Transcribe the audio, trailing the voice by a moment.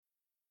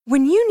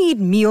When you need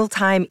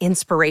mealtime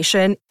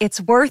inspiration,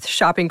 it's worth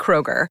shopping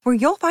Kroger, where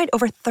you'll find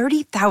over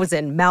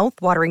 30,000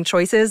 mouth-watering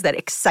choices that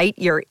excite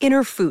your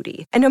inner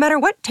foodie. And no matter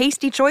what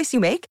tasty choice you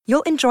make,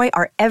 you'll enjoy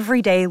our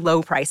everyday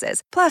low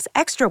prices, plus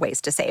extra ways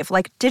to save,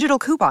 like digital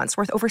coupons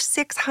worth over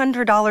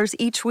 $600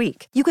 each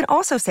week. You can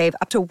also save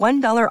up to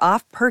 $1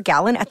 off per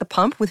gallon at the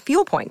pump with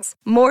fuel points.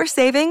 More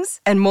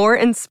savings and more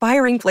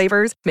inspiring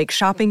flavors make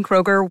shopping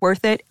Kroger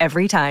worth it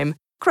every time.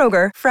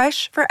 Kroger,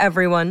 fresh for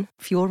everyone.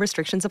 Fuel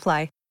restrictions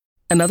apply.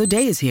 Another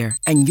day is here,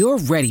 and you're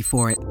ready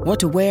for it. What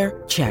to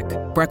wear? Check.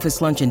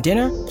 Breakfast, lunch, and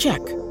dinner? Check.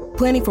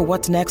 Planning for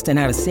what's next and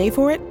how to save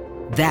for it?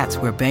 That's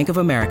where Bank of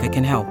America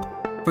can help.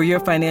 For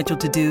your financial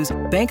to-dos,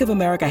 Bank of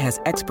America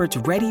has experts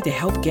ready to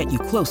help get you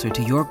closer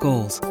to your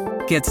goals.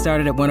 Get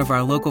started at one of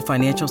our local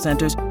financial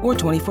centers or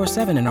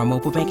 24/7 in our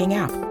mobile banking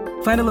app.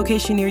 Find a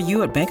location near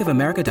you at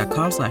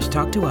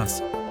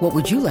bankofamerica.com/talktous. What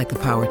would you like the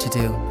power to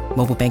do?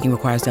 Mobile banking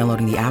requires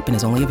downloading the app and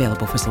is only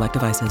available for select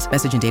devices.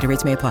 Message and data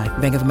rates may apply.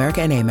 Bank of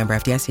America N.A., member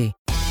FDIC.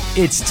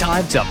 It's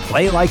time to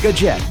play like a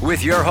Jet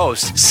with your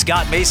host,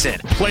 Scott Mason.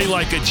 Play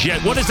like a Jet.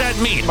 What does that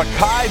mean?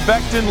 Mekhi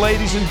Becton,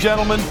 ladies and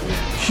gentlemen.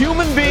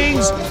 Human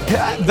beings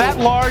that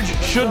large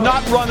should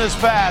not run as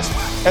fast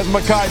as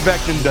Mekhi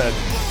Becton did.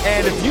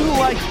 And if you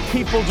like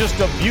people just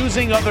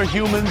abusing other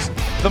humans,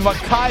 the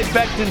Mekhi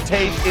Becton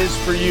tape is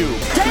for you.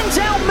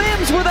 Denzel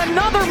Mims with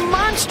another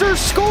monster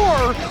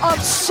score of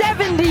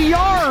 70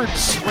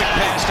 yards. Quick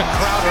pass to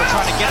Crowder,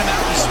 trying to get him out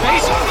of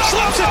space.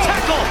 Slips a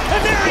tackle,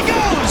 and there he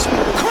goes.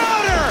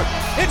 Crowder!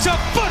 It's a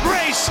foot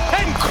race,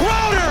 and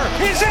Crowder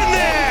is in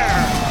there.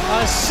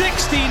 A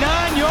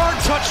 69-yard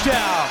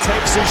touchdown.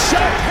 Takes a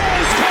shot.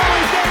 Here's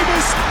Corey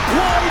Davis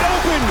wide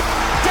open.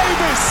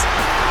 Davis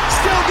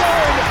still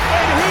going,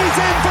 and he's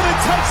in for the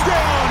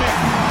touchdown.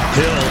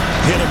 Hill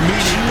hit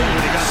immediately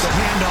when he got the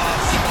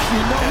handoff.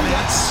 You know and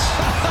that's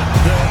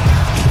the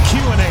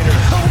Q-inator.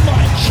 Oh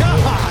my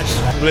gosh!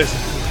 Listen,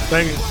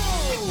 thank you.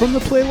 From the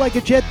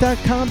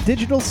PlayLikeAJet.com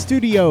digital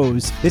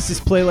studios, this is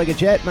Play Like a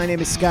Jet. My name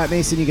is Scott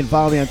Mason. You can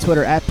follow me on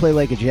Twitter at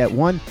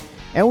PlayLikeAJet1.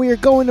 And we are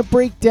going to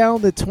break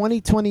down the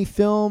 2020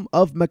 film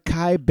of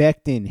Mekhi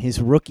Becton,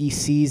 his rookie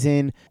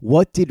season.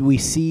 What did we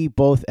see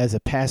both as a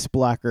pass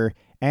blocker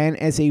and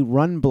as a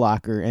run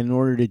blocker? And in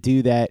order to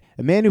do that,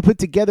 a man who put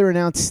together an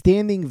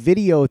outstanding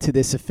video to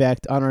this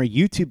effect on our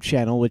YouTube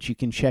channel, which you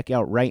can check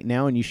out right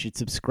now, and you should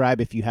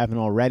subscribe if you haven't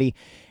already.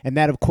 And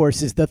that, of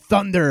course, is the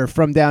Thunder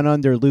from Down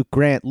Under, Luke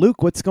Grant.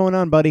 Luke, what's going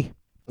on, buddy?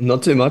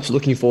 Not too much.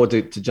 Looking forward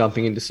to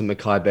jumping into some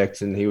Mekhi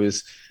Becton. He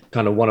was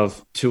kind of one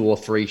of 2 or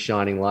 3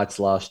 shining lights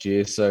last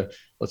year, so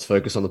let's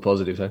focus on the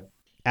positives, eh?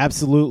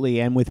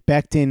 Absolutely. And with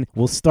Becton,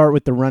 we'll start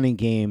with the running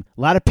game.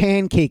 A lot of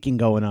pancaking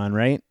going on,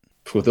 right?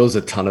 Well, there was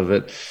a ton of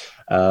it.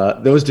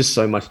 There was just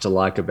so much to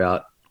like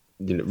about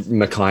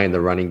Mekhi in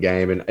the running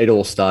game, and it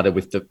all started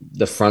with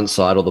the front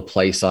side or the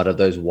play side of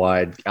those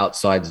wide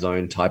outside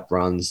zone type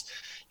runs.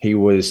 He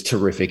was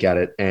terrific at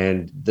it,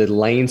 and the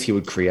lanes he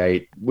would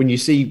create, when you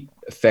see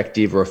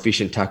effective or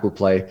efficient tackle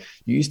play,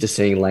 you're used to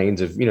seeing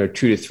lanes of 2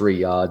 to 3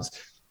 yards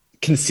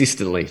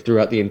consistently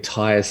throughout the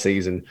entire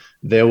season.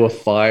 There were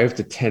 5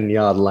 to 10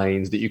 yard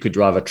lanes that you could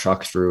drive a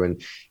truck through,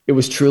 and it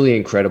was truly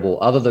incredible.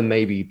 Other than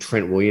maybe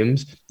Trent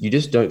Williams, you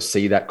just don't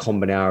see that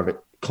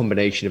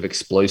combination of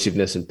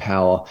explosiveness and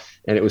power,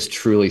 and it was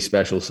truly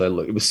special. So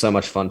look, it was so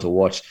much fun to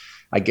watch.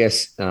 I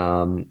guess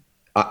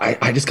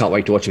I just can't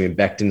wait to watch him in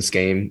Becton's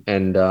game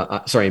and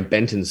in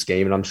Benton's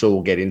game, and I'm sure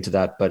we'll get into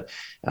that. But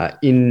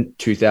in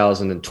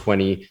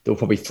 2020, there were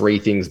probably 3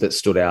 things that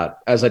stood out.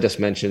 As I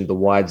just mentioned, the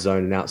wide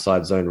zone and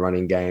outside zone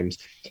running games,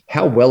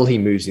 how well he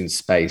moves in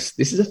space.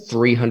 This is a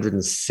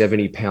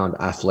 370-pound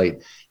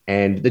athlete,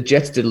 and the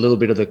Jets did a little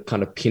bit of the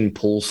kind of pin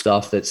pull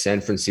stuff that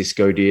San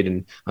Francisco did,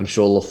 and I'm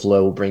sure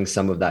LaFleur will bring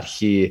some of that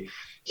here.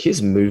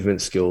 His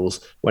movement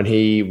skills, when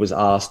he was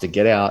asked to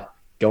get out,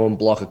 go and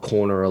block a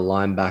corner or a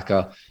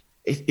linebacker,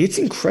 it's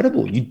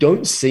incredible. You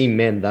don't see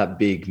men that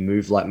big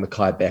move like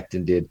Mekhi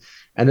Becton did.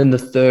 And then the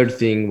third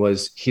thing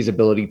was his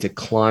ability to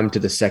climb to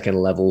the second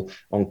level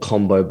on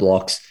combo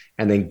blocks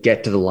and then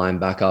get to the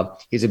linebacker.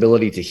 His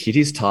ability to hit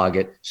his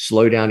target,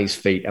 slow down his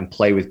feet, and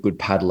play with good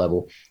pad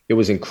level. It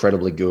was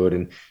incredibly good.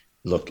 And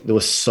look, there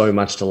was so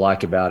much to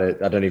like about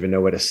it. I don't even know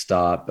where to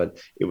start,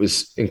 but it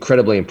was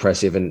incredibly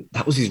impressive. And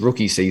that was his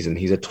rookie season.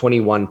 He's a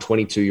 21,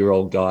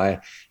 22-year-old guy.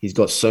 He's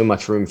got so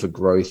much room for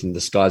growth, and the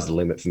sky's the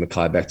limit for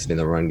Mekhi Becton in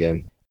the run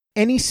game.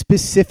 Any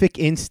specific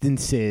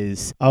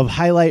instances of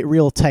highlight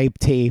reel type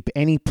tape,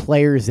 any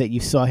players that you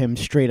saw him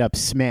straight up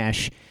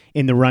smash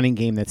in the running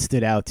game that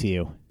stood out to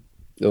you?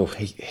 Oh,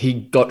 he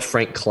got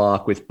Frank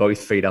Clark with both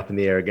feet up in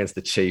the air against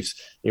the Chiefs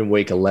in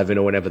week 11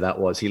 or whenever that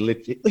was.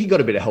 He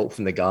got a bit of help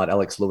from the guard.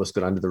 Alex Lewis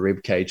got under the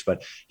rib cage,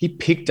 but he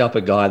picked up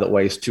a guy that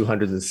weighs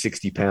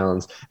 260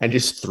 pounds and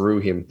just threw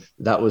him.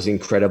 That was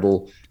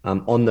incredible.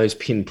 On those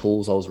pin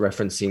pulls I was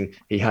referencing,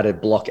 he had a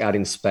block out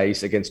in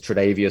space against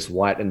Tre'Davious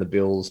White and the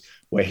Bills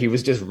where he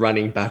was just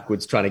running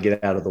backwards trying to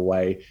get out of the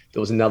way. There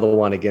was another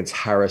one against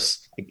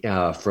Harris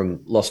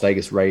from Las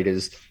Vegas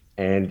Raiders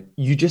And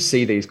you just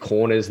see these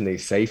corners and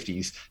these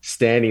safeties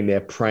standing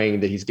there praying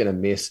that he's going to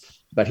miss.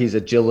 But his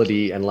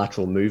agility and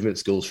lateral movement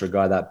skills for a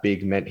guy that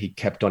big meant he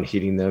kept on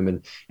hitting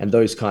them. And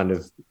those kind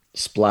of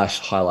splash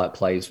highlight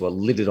plays were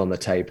littered on the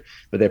tape,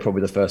 but they're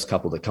probably the first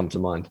couple that come to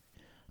mind.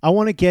 I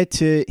want to get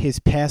to his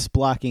pass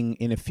blocking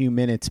in a few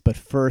minutes, but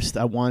first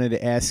I wanted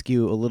to ask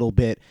you a little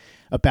bit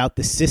about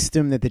the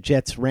system that the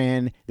Jets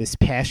ran this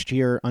past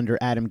year under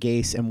Adam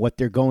Gase and what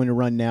they're going to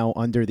run now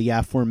under the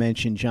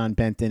aforementioned John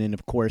Benton and,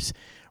 of course,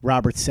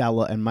 Robert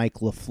Saleh and Mike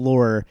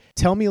LaFleur.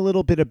 Tell me a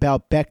little bit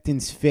about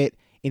Becton's fit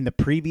in the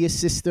previous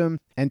system,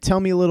 and tell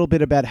me a little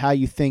bit about how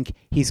you think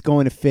he's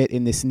going to fit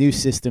in this new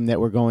system that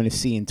we're going to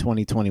see in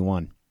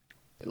 2021.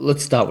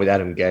 Let's start with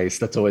Adam Gase.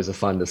 That's always a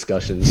fun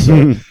discussion.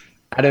 So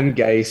Adam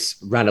Gase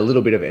ran a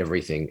little bit of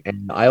everything.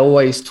 And I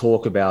always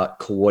talk about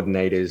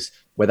coordinators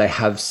where they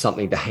have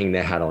something to hang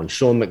their hat on.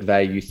 Sean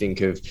McVay, you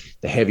think of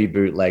the heavy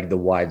bootleg, the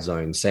wide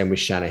zone. Same with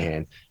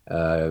Shanahan.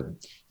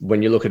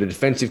 When you look at a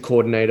defensive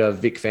coordinator,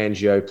 Vic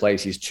Fangio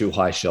plays his two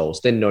high shells.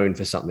 They're known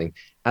for something.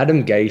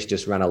 Adam Gase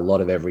just ran a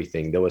lot of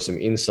everything. There was some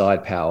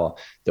inside power.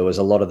 There was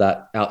a lot of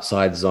that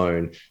outside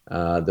zone.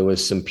 There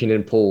was some pin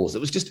and pulls.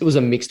 It was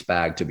a mixed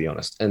bag, to be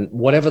honest. And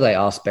whatever they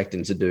asked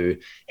Becton to do,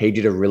 he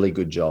did a really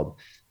good job.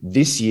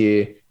 This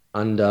year,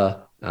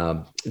 under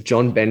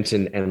John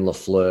Benton and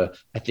LaFleur,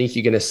 I think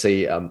you're going to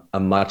see a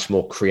much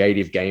more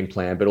creative game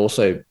plan, but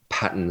also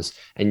patterns,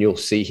 and you'll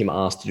see him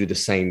asked to do the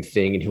same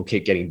thing, and he'll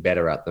keep getting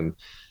better at them.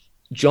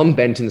 John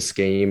Benton's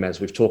scheme, as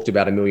we've talked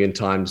about a million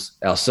times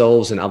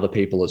ourselves and other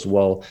people as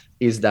well,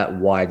 is that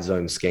wide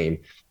zone scheme.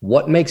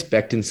 What makes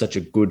Becton such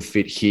a good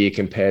fit here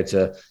compared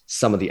to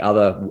some of the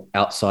other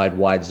outside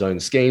wide zone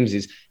schemes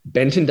is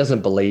Benton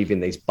doesn't believe in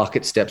these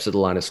bucket steps at the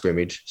line of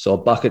scrimmage. So a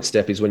bucket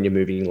step is when you're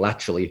moving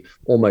laterally,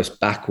 almost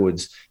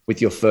backwards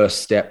with your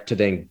first step to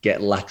then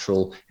get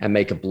lateral and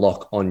make a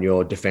block on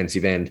your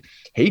defensive end.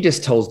 He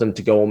just tells them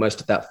to go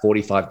almost at that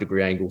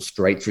 45-degree angle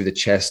straight through the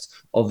chest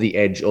of the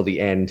edge or the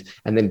end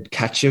and then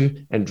catch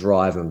him and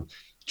drive him.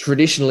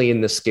 Traditionally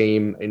in the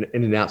scheme, in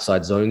an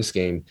outside zone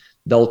scheme,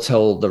 they'll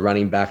tell the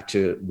running back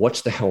to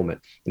watch the helmet.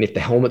 And if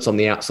the helmet's on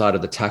the outside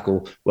of the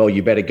tackle, well,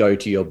 you better go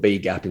to your B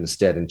gap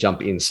instead and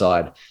jump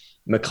inside.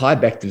 Mekhi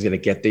Becton's going to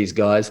get these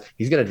guys.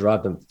 He's going to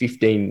drive them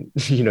 15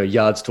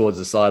 yards towards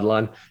the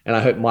sideline. And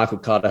I hope Michael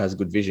Carter has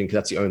good vision because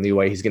that's the only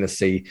way he's going to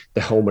see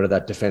the helmet of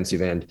that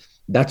defensive end.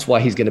 That's why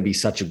he's going to be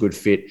such a good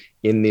fit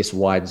in this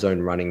wide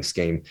zone running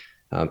scheme.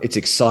 It's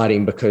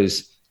exciting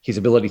because his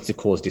ability to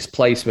cause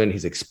displacement,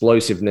 his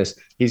explosiveness,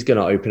 he's going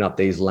to open up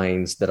these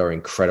lanes that are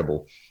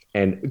incredible.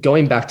 And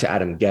going back to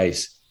Adam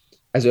Gase,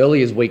 as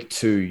early as week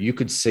 2, you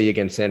could see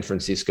against San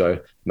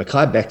Francisco,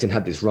 Mekhi Becton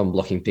had this run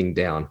blocking thing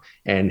down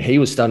and he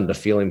was starting to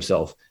feel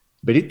himself.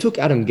 But it took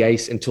Adam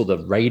Gase until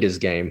the Raiders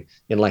game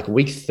in like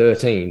week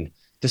 13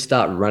 to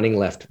start running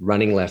left.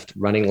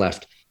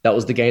 That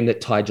was the game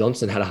that Ty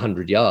Johnson had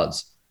 100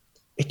 yards.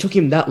 It took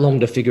him that long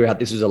to figure out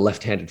this was a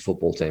left-handed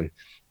football team.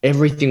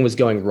 Everything was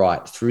going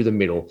right through the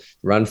middle,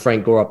 run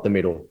Frank Gore up the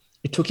middle.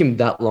 It took him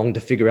that long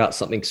to figure out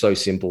something so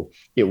simple.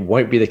 It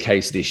won't be the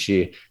case this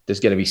year. There's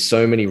going to be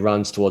so many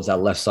runs towards that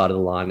left side of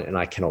the line, and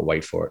I cannot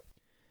wait for it.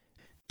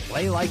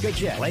 Play like a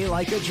Jet. Play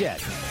like a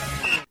Jet.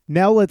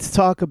 Now let's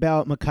talk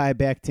about Mekhi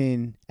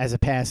Becton as a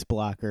pass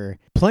blocker.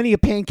 Plenty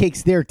of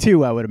pancakes there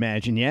too, I would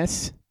imagine,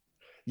 yes?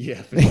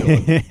 Yeah, for sure.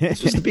 It's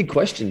just a big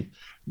question.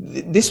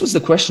 This was the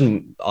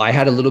question I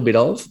had a little bit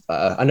of.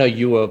 I know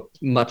you were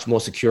much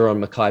more secure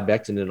on Mekhi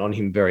Becton and on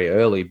him very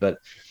early, but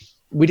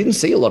we didn't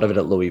see a lot of it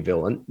at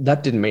Louisville, and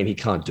that didn't mean he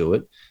can't do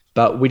it.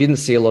 But we didn't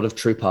see a lot of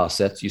true pass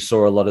sets. You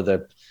saw a lot of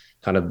the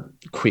kind of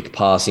quick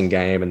passing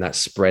game and that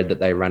spread that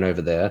they ran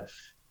over there.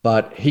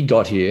 But he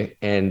got here,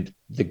 and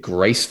the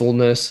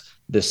gracefulness,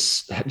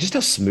 just how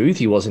smooth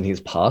he was in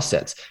his pass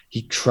sets.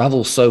 He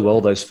travels so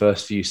well those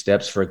first few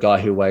steps for a guy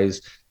who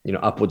weighs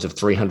upwards of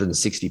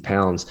 360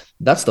 pounds.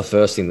 That's the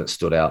first thing that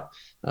stood out.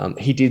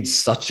 He did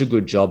such a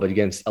good job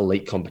against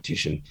elite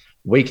competition.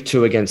 Week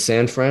 2 against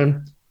San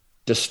Fran,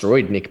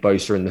 destroyed Nick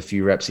Bosa in the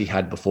few reps he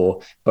had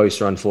before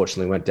Bosa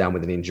unfortunately went down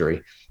with an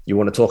injury. You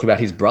want to talk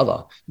about his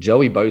brother.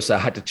 Joey Bosa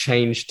had to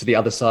change to the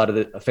other side of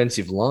the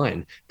offensive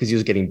line because he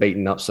was getting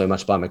beaten up so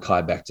much by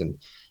Mekhi Becton.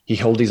 He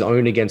held his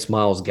own against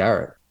Myles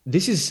Garrett.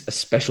 This is a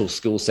special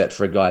skill set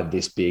for a guy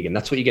this big, and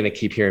that's what you're going to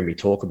keep hearing me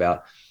talk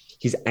about.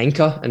 His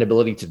anchor and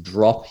ability to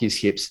drop his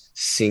hips,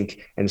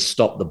 sink, and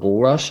stop the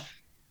bull rush.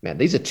 Man,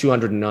 these are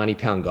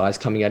 290-pound guys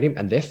coming at him,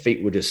 and their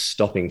feet were just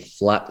stopping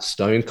flat,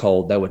 stone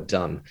cold. They were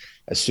done.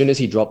 As soon as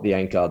he dropped the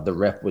anchor, the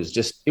rep was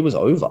it was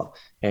over.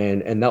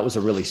 And that was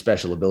a really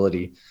special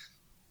ability.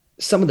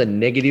 Some of the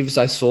negatives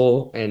I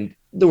saw, and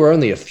there were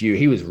only a few,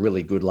 he was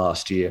really good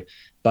last year,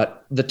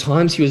 but the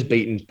times he was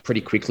beaten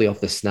pretty quickly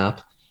off the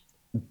snap,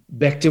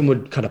 Becton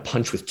would kind of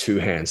punch with two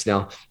hands.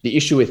 Now, the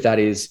issue with that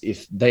is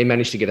if they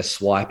manage to get a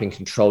swipe and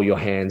control your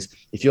hands,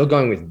 if you're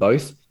going with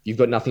both, you've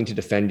got nothing to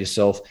defend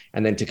yourself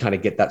and then to kind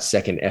of get that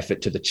second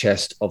effort to the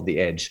chest of the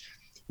edge.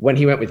 When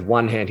he went with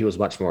one hand, he was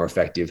much more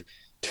effective.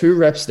 2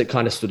 reps that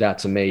kind of stood out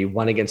to me,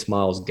 one against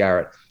Myles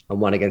Garrett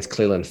and one against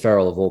Cleland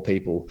Ferrell, of all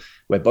people,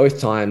 where both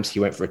times he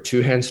went for a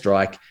two-hand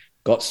strike,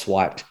 got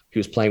swiped. He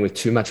was playing with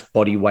too much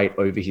body weight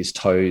over his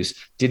toes,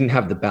 didn't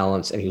have the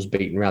balance, and he was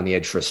beaten around the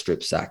edge for a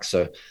strip sack.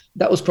 So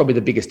that was probably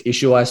the biggest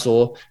issue I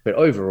saw. But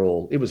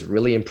overall, it was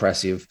really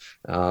impressive.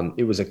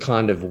 It was a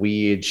kind of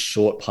weird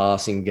short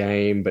passing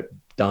game, but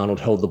Darnold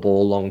held the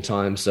ball a long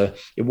time. So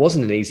it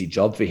wasn't an easy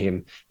job for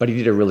him, but he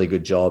did a really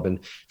good job. And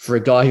for a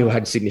guy who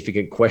had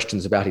significant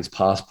questions about his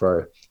pass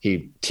pro,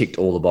 he ticked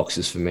all the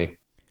boxes for me.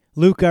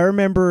 Luke, I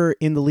remember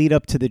in the lead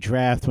up to the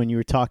draft when you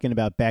were talking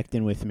about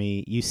Becton with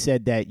me, you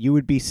said that you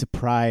would be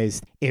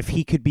surprised if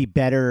he could be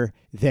better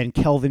than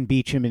Kelvin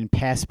Beachum in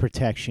pass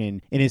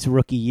protection in his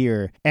rookie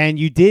year. And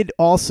you did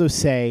also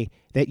say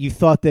that you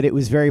thought that it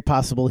was very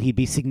possible he'd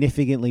be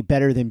significantly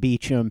better than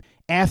Beachum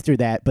after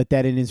that, but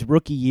that in his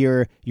rookie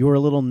year, you were a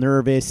little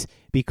nervous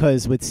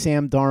because with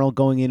Sam Darnold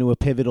going into a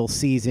pivotal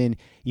season,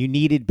 you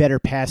needed better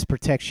pass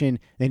protection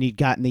than you'd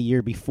gotten the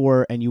year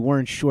before, and you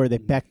weren't sure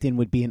that Becton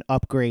would be an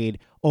upgrade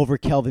over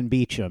Kelvin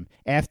Beachum.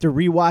 After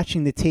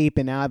rewatching the tape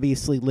and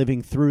obviously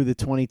living through the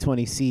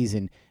 2020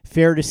 season,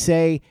 fair to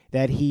say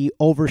that he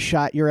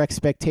overshot your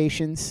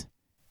expectations?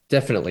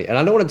 Definitely. And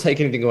I don't want to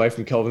take anything away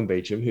from Kelvin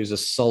Beachum, who's a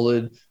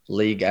solid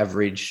league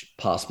average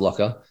pass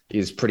blocker.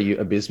 He's pretty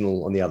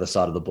abysmal on the other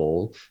side of the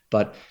ball.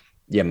 But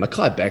yeah,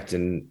 Mekhi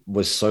Becton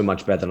was so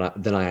much better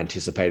than I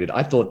anticipated.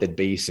 I thought there'd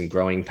be some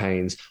growing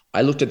pains.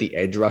 I looked at the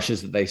edge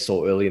rushes that they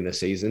saw early in the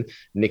season.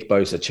 Nick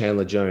Bosa,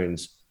 Chandler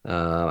Jones.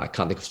 I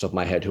can't think off the top of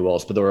my head who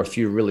else, but there were a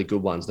few really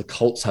good ones. The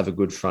Colts have a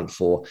good front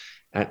four.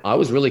 And I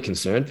was really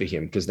concerned for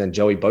him because then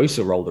Joey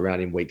Bosa rolled around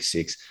in week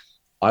 6.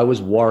 I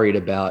was worried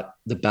about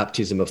the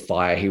baptism of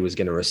fire he was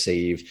going to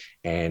receive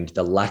and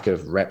the lack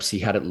of reps he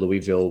had at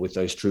Louisville with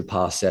those true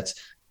pass sets.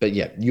 But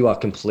yeah, you are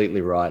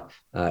completely right.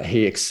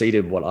 He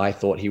exceeded what I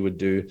thought he would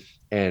do.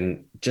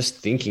 And just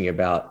thinking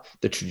about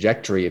the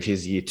trajectory of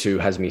his year 2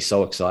 has me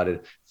so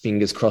excited.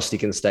 Fingers crossed he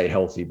can stay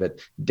healthy,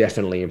 but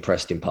definitely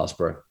impressed in pass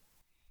pro.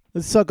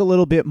 Let's talk a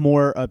little bit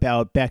more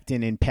about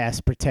Becton in pass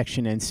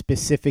protection and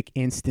specific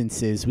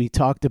instances. We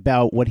talked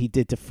about what he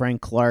did to Frank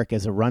Clark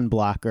as a run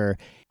blocker.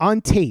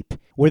 On tape,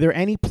 were there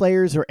any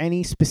players or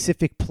any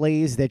specific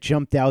plays that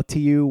jumped out to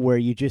you where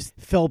you just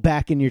fell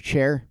back in your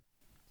chair?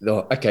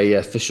 Oh, okay,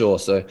 yeah, for sure.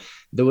 So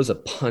there was a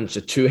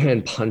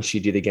two-hand punch he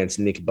did against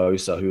Nick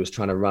Bosa, who was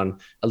trying to run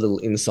a little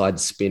inside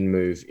spin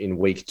move in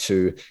week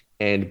 2.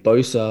 And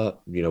Bosa,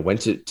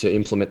 went to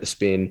implement the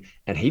spin,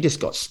 and he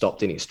just got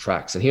stopped in his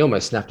tracks. And he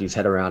almost snapped his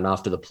head around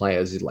after the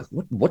players. He's like,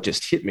 what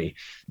just hit me?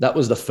 That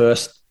was the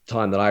first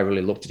time that I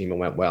really looked at him and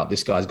went, wow,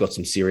 this guy's got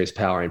some serious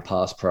power in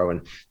pass pro.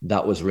 And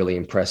that was really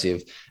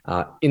impressive.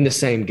 In the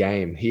same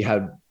game, he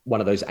had one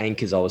of those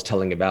anchors I was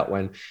telling about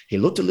when he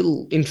looked a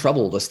little in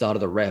trouble at the start of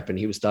the rep and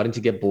he was starting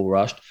to get bull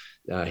rushed.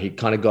 He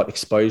kind of got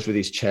exposed with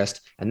his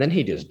chest, and then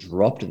he just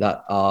dropped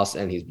that ass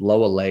and his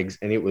lower legs,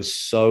 and it was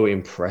so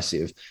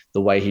impressive the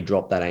way he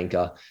dropped that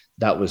anchor.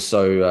 That was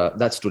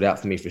that stood out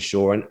for me for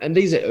sure. And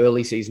these are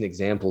early season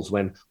examples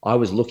when I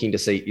was looking to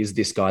see, is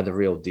this guy the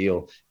real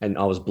deal? And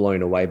I was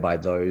blown away by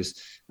those.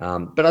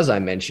 But as I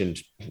mentioned,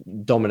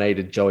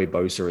 dominated Joey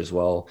Bosa as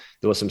well.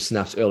 There were some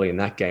snaps early in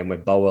that game where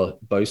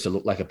Bosa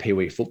looked like a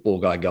peewee football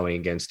guy going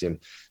against him.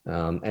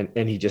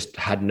 And he just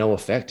had no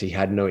effect. He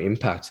had no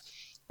impact.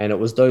 And it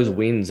was those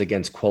wins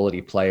against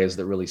quality players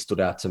that really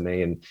stood out to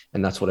me. And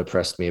that's what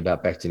impressed me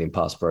about Becton in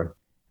pass pro.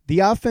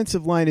 The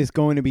offensive line is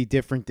going to be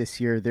different this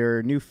year. There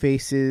are new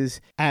faces.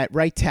 At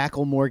right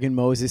tackle, Morgan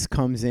Moses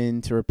comes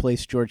in to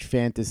replace George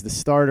Fant as the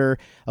starter.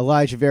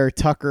 Elijah Vera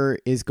Tucker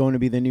is going to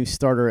be the new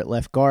starter at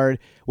left guard.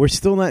 We're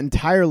still not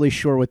entirely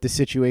sure what the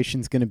situation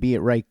is going to be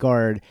at right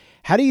guard.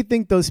 How do you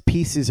think those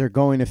pieces are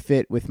going to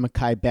fit with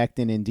Mekhi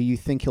Becton, and do you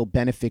think he'll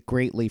benefit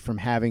greatly from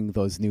having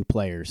those new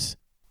players?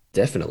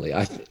 Definitely.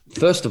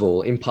 First of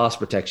all, in pass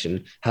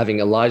protection, having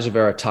Elijah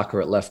Vera Tucker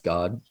at left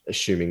guard,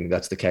 assuming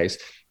that's the case,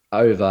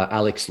 over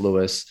Alex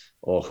Lewis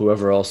or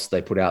whoever else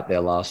they put out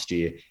there last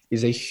year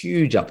is a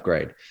huge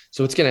upgrade.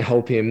 So it's going to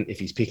help him if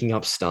he's picking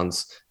up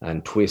stunts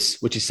and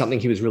twists, which is something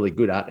he was really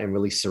good at and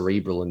really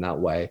cerebral in that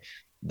way.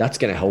 That's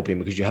going to help him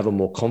because you have a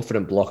more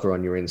confident blocker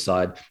on your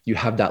inside. You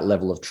have that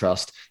level of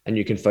trust and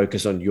you can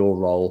focus on your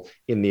role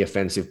in the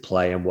offensive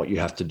play and what you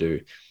have to do.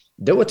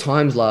 There were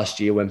times last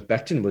year when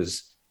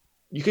Becton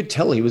you could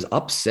tell he was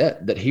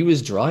upset that he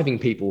was driving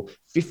people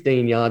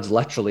 15 yards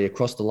laterally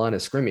across the line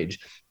of scrimmage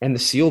and the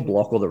seal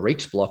block or the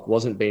reach block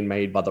wasn't being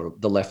made by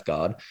the left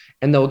guard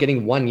and they were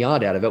getting 1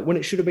 yard out of it when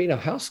it should have been a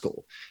house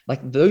call. Like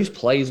those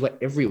plays were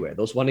everywhere.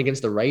 There was one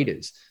against the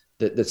Raiders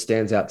that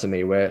stands out to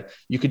me where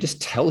you could just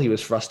tell he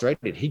was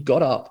frustrated. He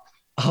got up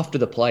after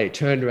the play,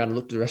 turned around and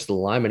looked at the rest of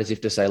the linemen as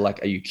if to say,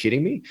 like, are you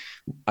kidding me?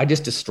 I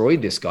just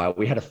destroyed this guy.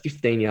 We had a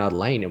 15-yard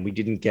lane and we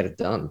didn't get it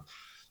done.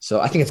 So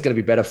I think it's going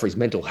to be better for his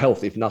mental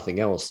health, if nothing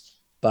else.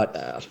 But,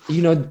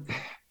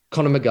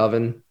 Connor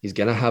McGovern, he's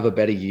going to have a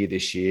better year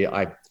this year.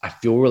 I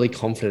feel really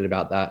confident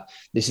about that.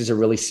 This is a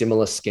really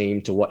similar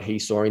scheme to what he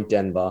saw in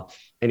Denver.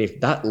 And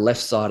if that left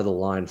side of the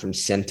line from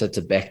center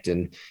to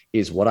Becton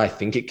is what I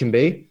think it can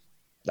be,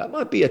 that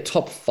might be a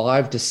top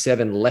 5 to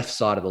 7 left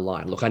side of the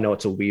line. Look, I know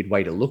it's a weird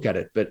way to look at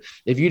it, but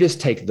if you just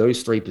take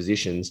those 3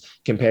 positions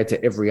compared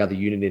to every other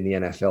unit in the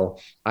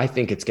NFL, I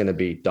think it's going to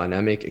be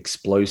dynamic,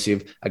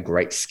 explosive, a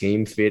great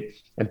scheme fit.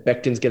 And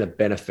Becton's going to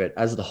benefit,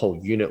 as the whole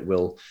unit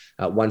will,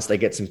 once they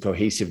get some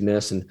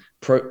cohesiveness. And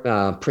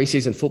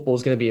preseason football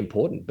is going to be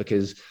important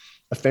because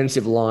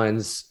offensive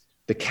lines,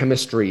 the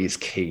chemistry is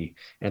key.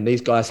 And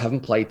these guys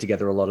haven't played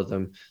together, a lot of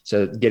them.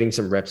 So getting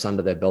some reps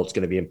under their belt is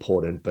going to be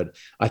important. But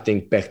I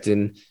think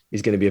Becton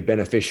is going to be a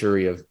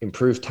beneficiary of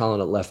improved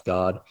talent at left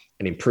guard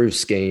and improved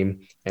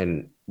scheme.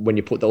 And when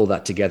you put all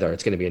that together,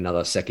 it's going to be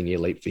another second-year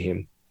leap for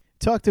him.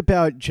 Talked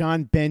about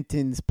John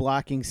Benton's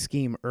blocking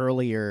scheme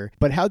earlier,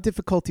 but how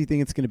difficult do you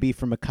think it's going to be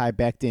for Mekhi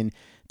Becton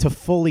to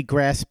fully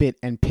grasp it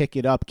and pick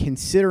it up,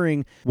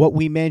 considering what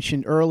we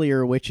mentioned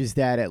earlier, which is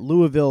that at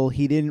Louisville,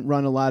 he didn't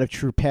run a lot of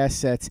true pass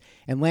sets,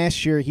 and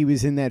last year he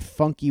was in that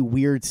funky,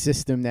 weird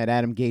system that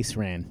Adam Gase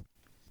ran?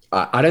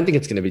 I don't think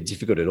it's going to be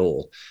difficult at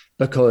all,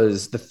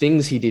 because the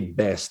things he did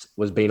best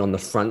was being on the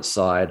front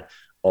side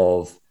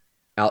of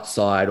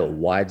outside or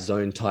wide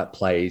zone type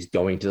plays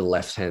going to the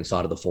left-hand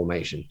side of the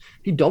formation.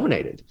 He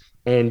dominated.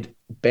 And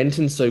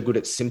Benton's so good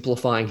at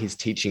simplifying his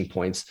teaching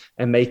points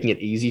and making it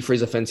easy for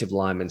his offensive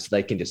linemen so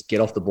they can just get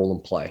off the ball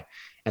and play.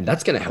 And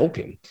that's going to help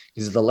him,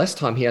 because the less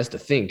time he has to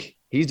think,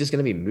 he's just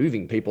going to be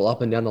moving people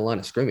up and down the line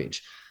of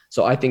scrimmage.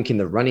 So I think in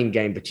the running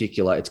game in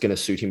particular, it's going to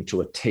suit him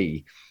to a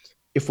T.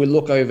 If we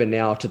look over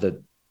now to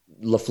the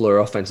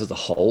LaFleur offense as a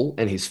whole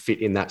and his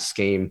fit in that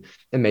scheme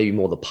and maybe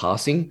more the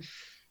passing,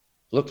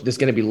 look, there's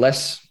going to be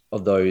less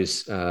of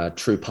those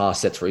true pass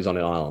sets where he's on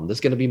an island.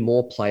 There's going to be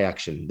more play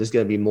action. There's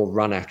going to be more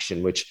run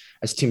action, which,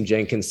 as Tim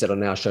Jenkins said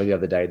on our show the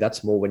other day,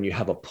 that's more when you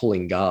have a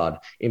pulling guard.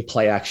 In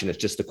play action, it's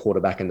just the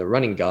quarterback and the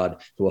running guard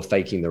who are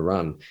faking the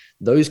run.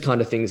 Those kind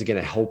of things are going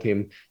to help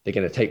him. They're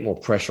going to take more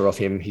pressure off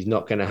him. He's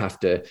not going to have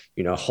to,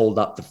 hold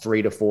up for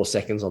 3 to 4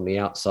 seconds on the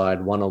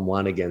outside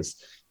one-on-one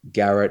against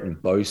Garrett and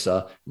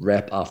Bosa,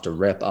 rep after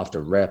rep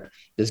after rep.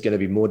 There's going to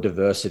be more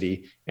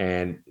diversity.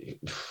 And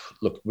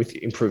look, with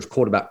improved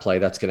quarterback play,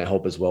 that's going to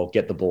help as well.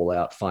 Get the ball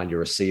out, find your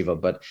receiver.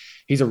 But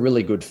he's a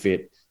really good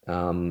fit.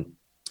 And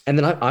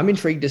then I'm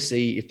intrigued to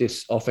see if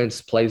this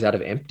offense plays out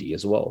of empty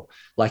as well,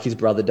 like his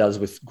brother does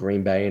with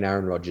Green Bay and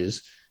Aaron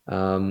Rodgers.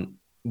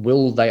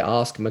 Will they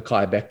ask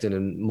Mekhi Becton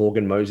and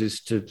Morgan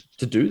Moses to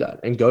do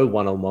that and go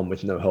one-on-one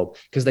with no help?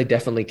 Because they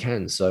definitely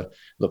can. So,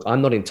 look,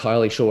 I'm not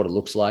entirely sure what it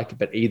looks like,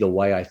 but either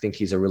way, I think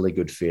he's a really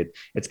good fit.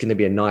 It's going to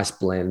be a nice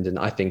blend, and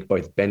I think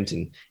both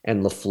Benton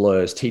and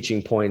LaFleur's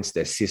teaching points,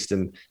 their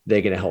system,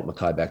 they're going to help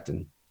Mekhi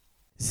Becton.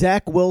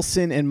 Zach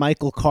Wilson and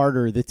Michael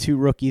Carter, the 2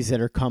 rookies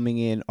that are coming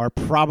in, are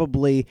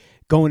probably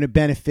going to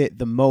benefit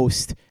the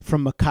most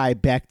from Mekhi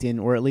Becton,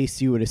 or at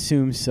least you would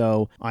assume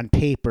so on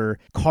paper.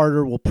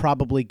 Carter will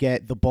probably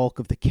get the bulk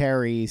of the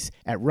carries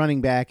at running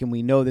back, and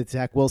we know that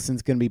Zach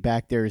Wilson's going to be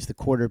back there as the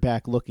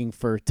quarterback looking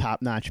for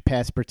top-notch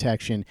pass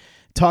protection.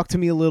 Talk to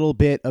me a little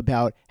bit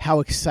about how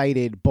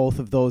excited both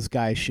of those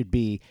guys should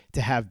be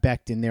to have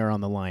Becton there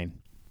on the line.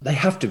 They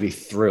have to be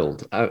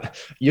thrilled.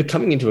 You're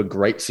coming into a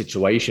great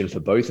situation for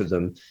both of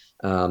them.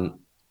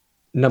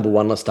 Number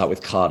one, let's start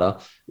with Carter.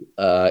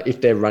 If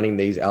they're running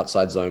these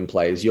outside zone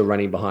plays, you're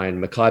running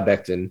behind Mekhi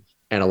Becton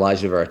and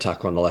Elijah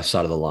Vera-Tucker on the left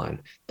side of the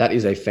line. That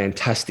is a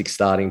fantastic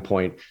starting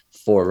point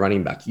for a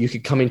running back. You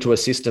could come into a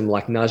system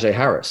like Najee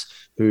Harris,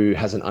 who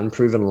has an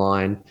unproven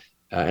line,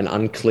 an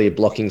unclear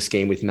blocking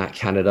scheme with Matt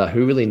Canada.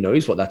 Who really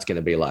knows what that's going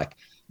to be like?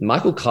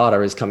 Michael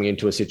Carter is coming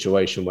into a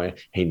situation where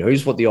he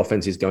knows what the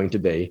offense is going to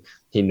be.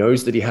 He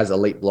knows that he has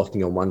elite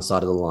blocking on one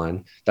side of the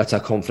line. That's how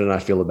confident I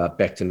feel about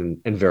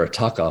Becton and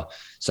Vera-Tucker.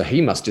 So he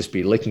must just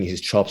be licking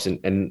his chops,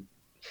 and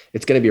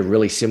it's going to be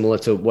really similar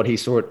to what he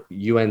saw at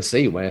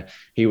UNC, where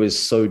he was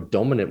so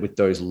dominant with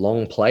those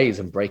long plays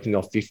and breaking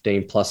off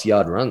 15-plus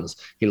yard runs.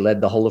 He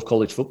led the whole of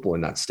college football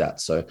in that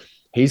stat. So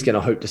he's going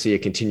to hope to see a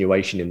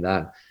continuation in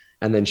that.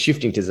 And then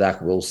shifting to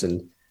Zach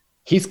Wilson,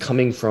 he's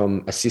coming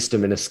from a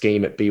system and a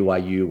scheme at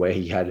BYU where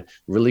he had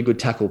really good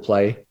tackle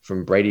play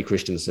from Brady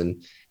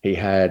Christensen. He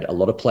had a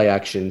lot of play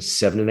action,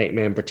 7 and 8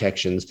 man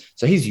protections.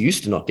 So he's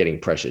used to not getting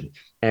pressured.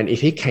 And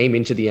if he came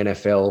into the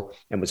NFL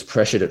and was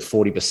pressured at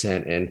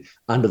 40% and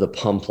under the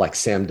pump like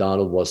Sam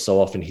Darnold was so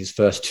often his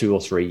first 2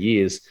 or 3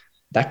 years,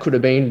 that could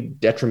have been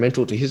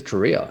detrimental to his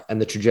career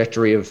and the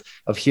trajectory of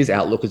his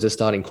outlook as a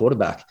starting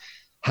quarterback.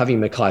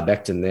 Having Mekhi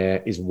Becton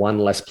there is one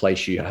less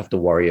place you have to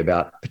worry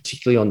about,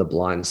 particularly on the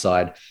blind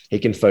side. He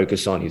can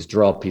focus on his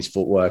drop, his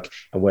footwork,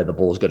 and where the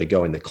ball's got to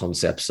go in the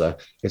concept. So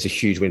it's a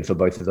huge win for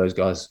both of those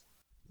guys.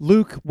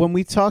 Luke, when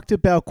we talked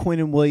about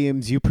Quinnen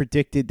Williams, you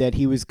predicted that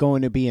he was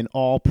going to be an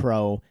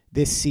all-pro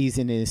this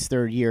season in his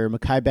 3rd year.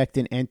 Mekhi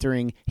Becton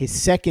entering his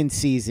 2nd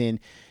season.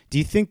 Do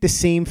you think the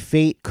same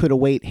fate could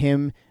await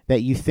him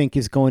that you think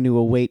is going to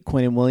await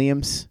Quinnen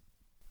Williams?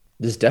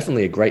 There's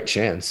definitely a great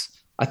chance.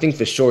 I think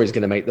for sure he's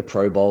going to make the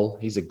Pro Bowl.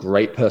 He's a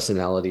great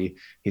personality.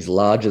 He's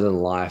larger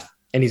than life,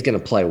 and he's going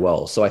to play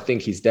well. So I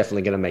think he's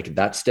definitely going to make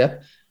that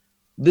step.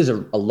 there's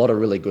a lot of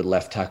really good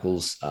left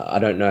tackles. I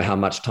don't know how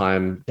much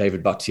time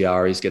David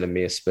Bakhtiari is going to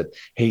miss, but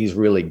he's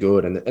really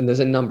good. And there's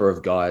a number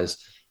of guys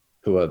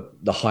who are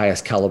the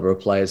highest caliber of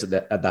players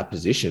at that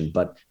position.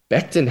 But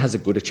Becton has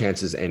as good a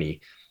chance as any.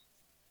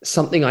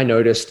 Something I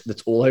noticed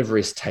that's all over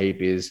his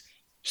tape is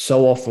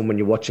so often when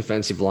you watch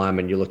offensive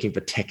linemen, you're looking for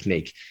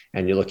technique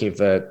and you're looking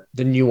for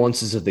the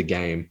nuances of the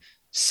game.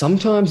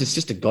 Sometimes it's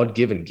just a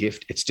God-given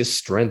gift. It's just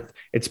strength,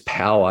 it's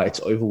power,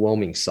 it's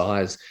overwhelming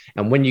size.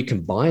 And when you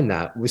combine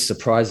that with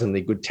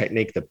surprisingly good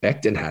technique that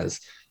Becton has,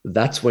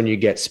 that's when you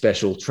get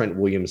special Trent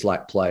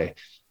Williams-like play.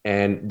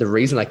 And the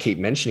reason I keep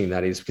mentioning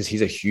that is because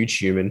he's a huge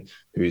human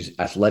who's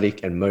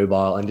athletic and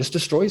mobile and just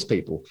destroys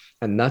people.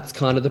 And that's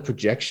kind of the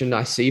projection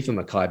I see for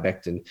Mekhi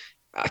Becton.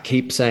 I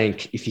keep saying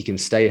if he can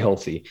stay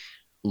healthy,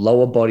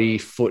 lower body,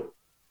 foot,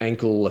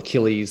 ankle,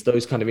 Achilles,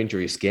 those kind of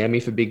injuries scare me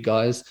for big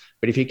guys.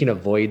 But if he can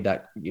avoid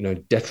that,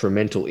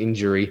 detrimental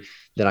injury,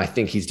 then I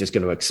think he's just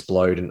going to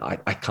explode. And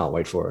I can't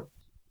wait for it.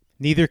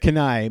 Neither can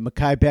I.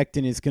 Mekhi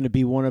Becton is going to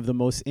be one of the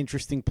most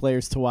interesting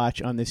players to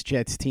watch on this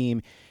Jets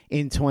team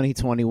in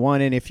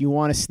 2021. And if you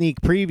want a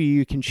sneak preview,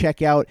 you can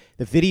check out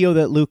the video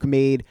that Luke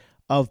made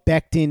of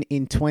Becton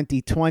in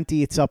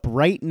 2020. It's up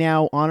right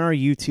now on our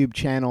YouTube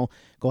channel.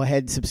 Go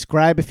ahead and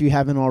subscribe if you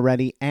haven't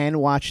already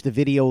and watch the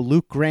video.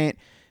 Luke Grant,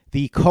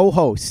 the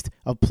co-host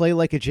of Play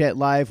Like a Jet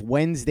Live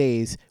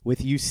Wednesdays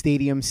with U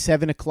Stadium,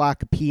 7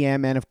 o'clock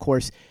p.m., and, of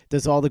course,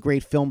 does all the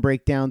great film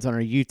breakdowns on our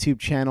YouTube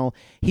channel.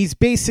 He's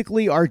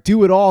basically our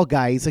do-it-all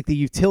guy. He's like the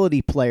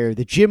utility player,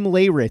 the Jim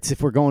Leyritz,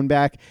 if we're going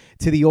back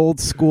to the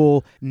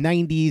old-school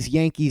 90s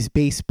Yankees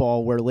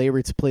baseball where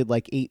Leyritz played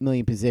like 8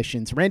 million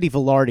positions. Randy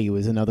Velarde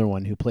was another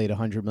one who played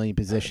 100 million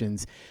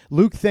positions.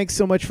 Luke, thanks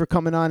so much for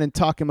coming on and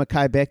talking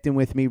Mekhi Becton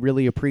with me.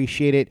 Really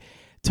appreciate it.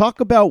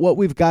 Talk about what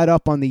we've got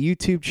up on the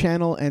YouTube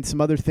channel and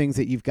some other things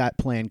that you've got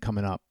planned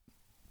coming up.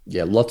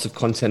 Yeah, lots of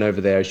content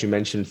over there. As you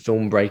mentioned,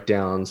 film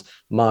breakdowns,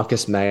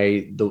 Marcus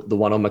May, the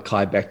one on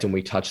Mekhi Becton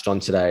we touched on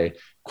today,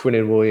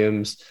 Quinnen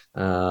Williams.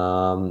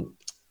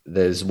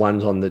 There's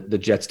ones on the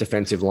Jets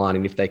defensive line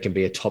and if they can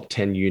be a top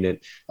 10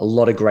 unit. A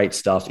lot of great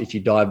stuff. If you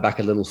dive back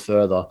a little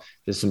further,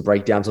 there's some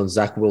breakdowns on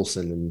Zach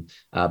Wilson and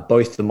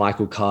both the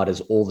Michael Carters,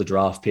 all the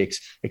draft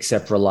picks,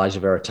 except for Elijah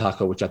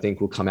Vera-Tucker, which I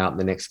think will come out in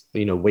the next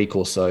week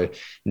or so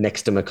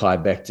next to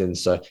Mekhi Becton.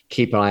 So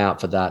keep an eye out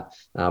for that.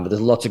 But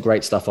there's lots of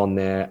great stuff on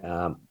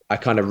there. I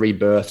kind of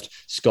rebirthed.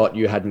 Scott,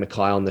 you had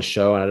Mekhi on the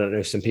show, and I don't know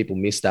if some people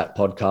missed that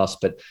podcast,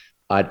 but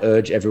I'd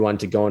urge everyone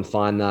to go and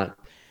find that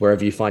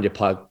wherever you find your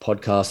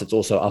podcast. It's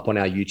also up on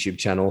our YouTube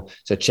channel.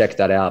 So check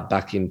that out.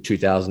 Back in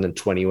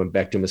 2020 when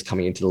Becton was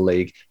coming into the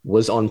league,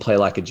 was on Play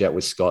Like a Jet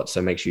with Scott.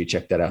 So make sure you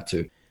check that out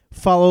too.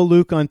 Follow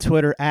Luke on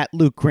Twitter at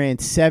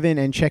LukeGrant7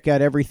 and check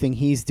out everything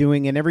he's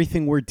doing and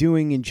everything we're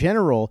doing in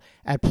general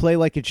at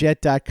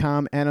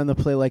PlayLikeAJet.com and on the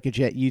Play Like a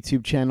Jet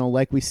YouTube channel.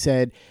 Like we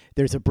said,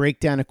 there's a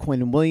breakdown of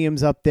Quinnen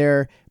Williams up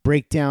there,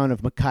 breakdown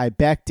of Mekhi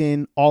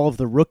Becton. All of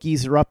the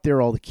rookies are up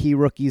there, all the key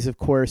rookies, of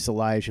course,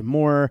 Elijah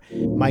Moore,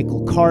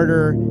 Michael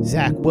Carter,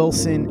 Zach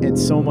Wilson, and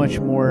so much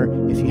more.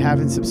 If you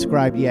haven't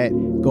subscribed yet,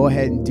 go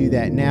ahead and do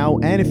that now.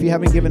 And if you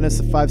haven't given us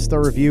a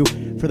 5-star review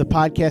for the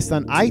podcast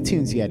on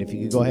iTunes yet, if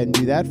you could go ahead and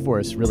do that for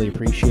us, really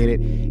appreciate it.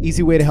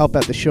 Easy way to help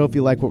out the show if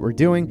you like what we're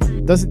doing.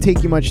 Doesn't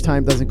take you much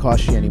time, doesn't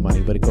cost you any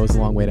money, but it goes a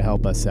long way to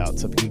help us out.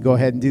 So if you could go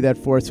ahead and do that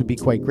for us, we'd be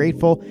quite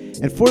grateful.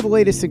 And for the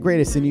latest and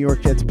greatest in New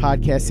York Jets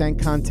podcasts and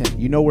content,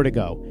 you know where to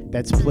go.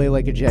 That's Play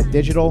Like a Jet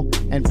Digital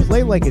and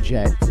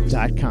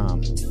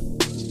PlayLikeAJet.com.